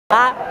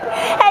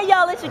Hey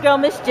y'all, it's your girl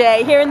Miss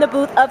J here in the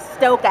booth of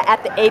Stokke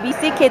at the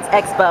ABC Kids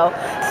Expo.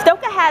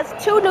 Stokke has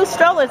two new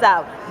strollers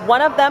out.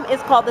 One of them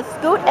is called the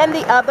Scoot and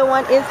the other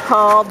one is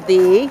called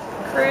the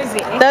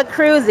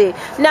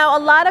Cruisy. Now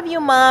a lot of you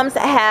moms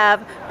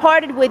have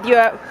parted with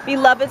your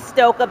beloved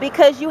Stokke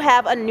because you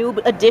have a new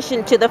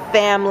addition to the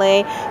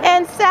family,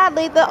 and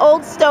sadly the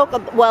old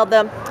Stokke, well,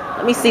 the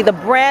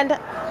brand,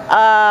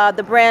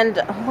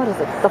 what is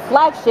it, the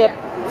flagship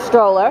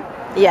stroller.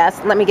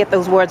 Yes, let me get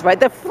those words right.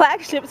 The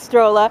flagship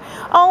stroller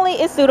only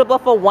is suitable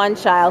for one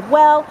child.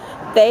 Well,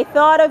 they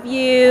thought of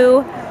you,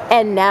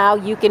 and now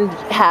you can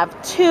have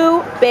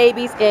two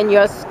babies in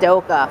your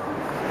Stokke.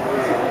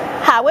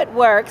 How it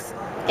works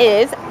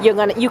is you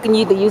can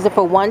either use it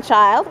for one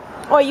child,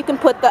 or you can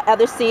put the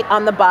other seat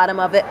on the bottom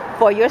of it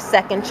for your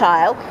second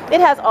child.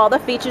 It has all the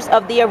features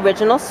of the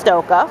original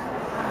Stokke.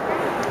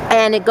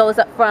 And it goes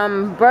up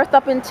from birth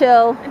up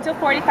until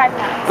 45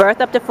 pounds.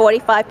 Birth up to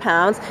 45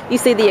 pounds. You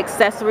see the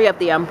accessory of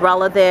the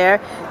umbrella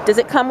there. Does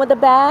it come with a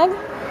bag?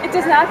 It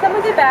does not come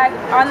with a bag.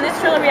 On this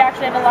stroller we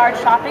actually have a large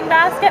shopping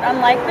basket,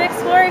 unlike the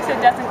Explorer, so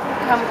it doesn't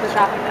come with a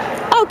shopping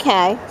bag.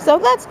 Okay, so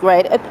that's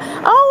great.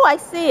 Oh, I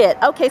see it.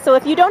 Okay, so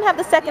if you don't have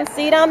the second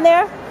seat on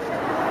there,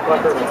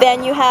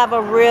 then you have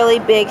a really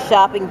big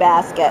shopping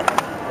basket.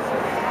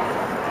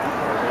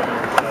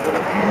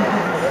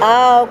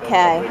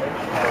 Okay.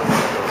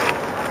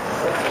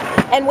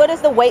 And what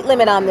is the weight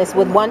limit on this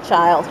with one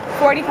child?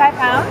 45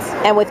 pounds.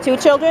 And with two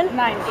children?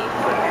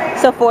 90.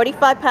 So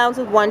 45 pounds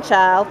with one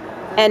child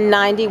and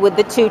 90 with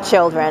the two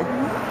children.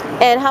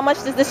 And how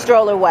much does the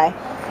stroller weigh?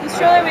 The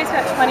stroller weighs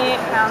about 28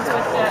 pounds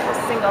with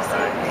the single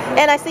seat.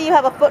 And I see you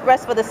have a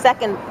footrest for the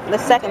second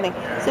thing.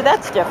 See,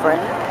 that's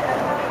different.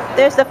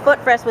 There's the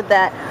footrest with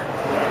that.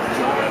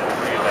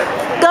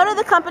 Go to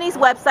the company's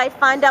website,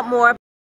 find out more.